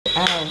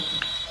Wow.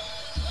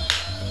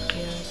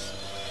 Yes.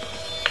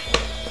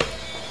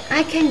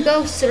 I can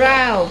go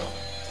through.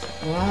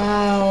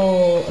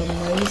 Wow,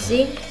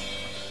 amazing.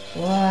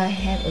 Wow, I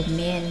have a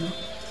man,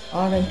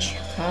 orange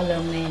color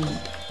man.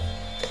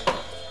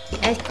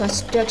 At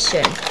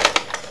construction.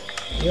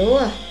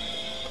 Yeah.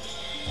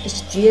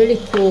 It's really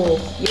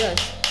cool.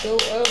 Yes, go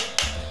up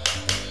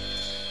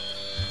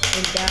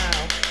and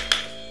down.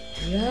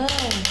 Yeah.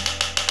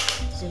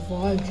 The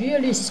wall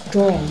really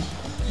strong.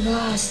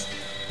 Yes.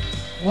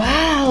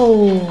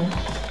 Wow.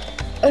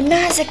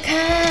 Another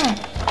car.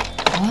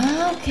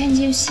 Wow, can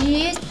you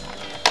see it?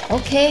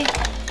 Okay,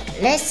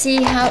 let's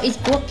see how it's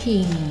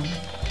working.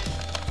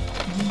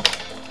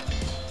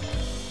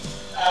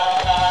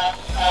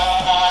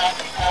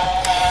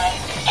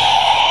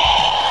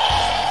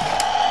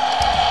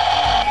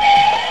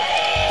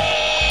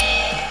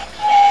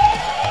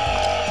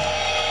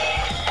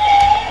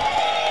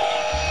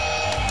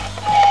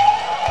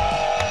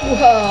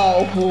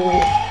 Wow,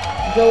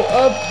 go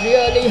up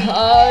really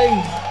high.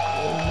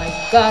 Oh my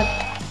god.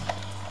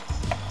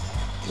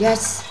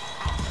 Yes.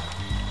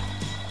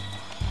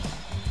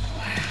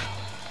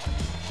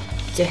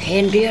 The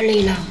hand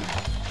really long.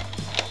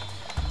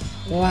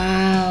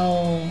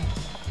 Wow.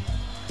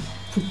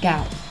 Put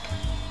down.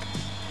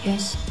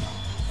 Yes.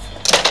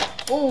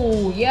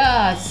 Oh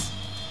yes.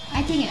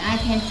 I think I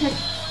can touch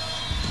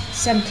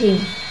something.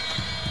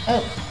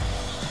 Oh.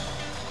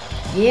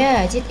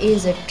 Yeah, this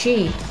is a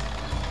tree.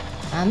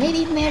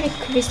 Maybe Merry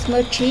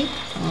Christmas tree.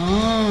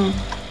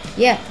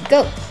 Yeah,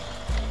 go.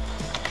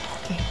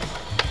 Okay.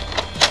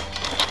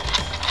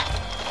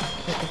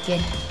 Go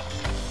again.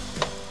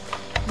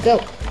 Go.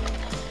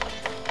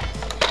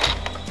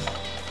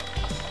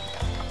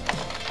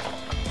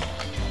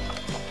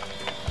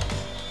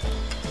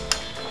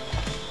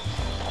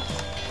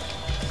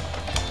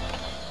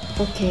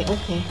 Okay,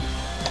 okay.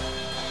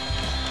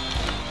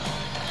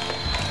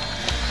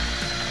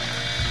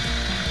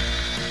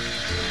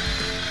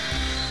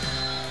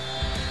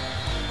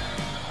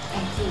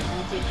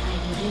 I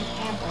didn't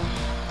have a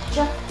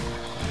job.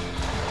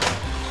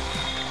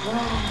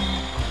 Wow.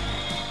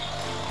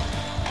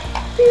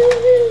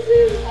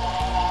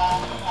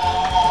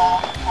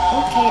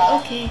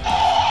 Okay.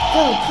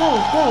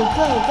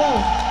 Go.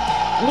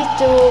 Need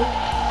to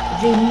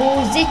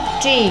remove this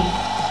tree.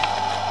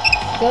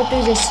 Go to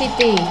the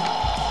city.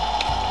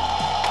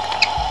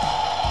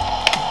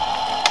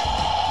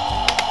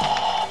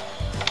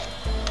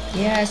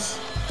 Yes.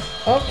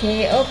 Okay.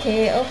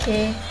 Okay.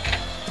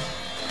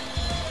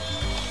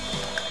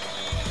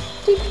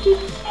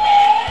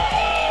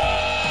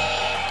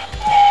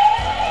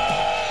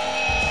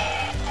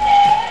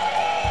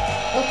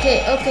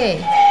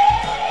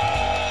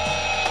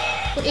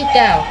 Put it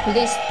down,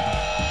 please.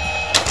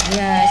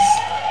 Yes.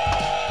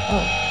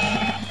 Oh.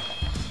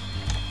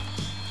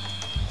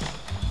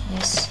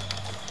 Yes.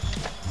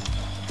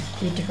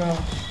 Withdraw.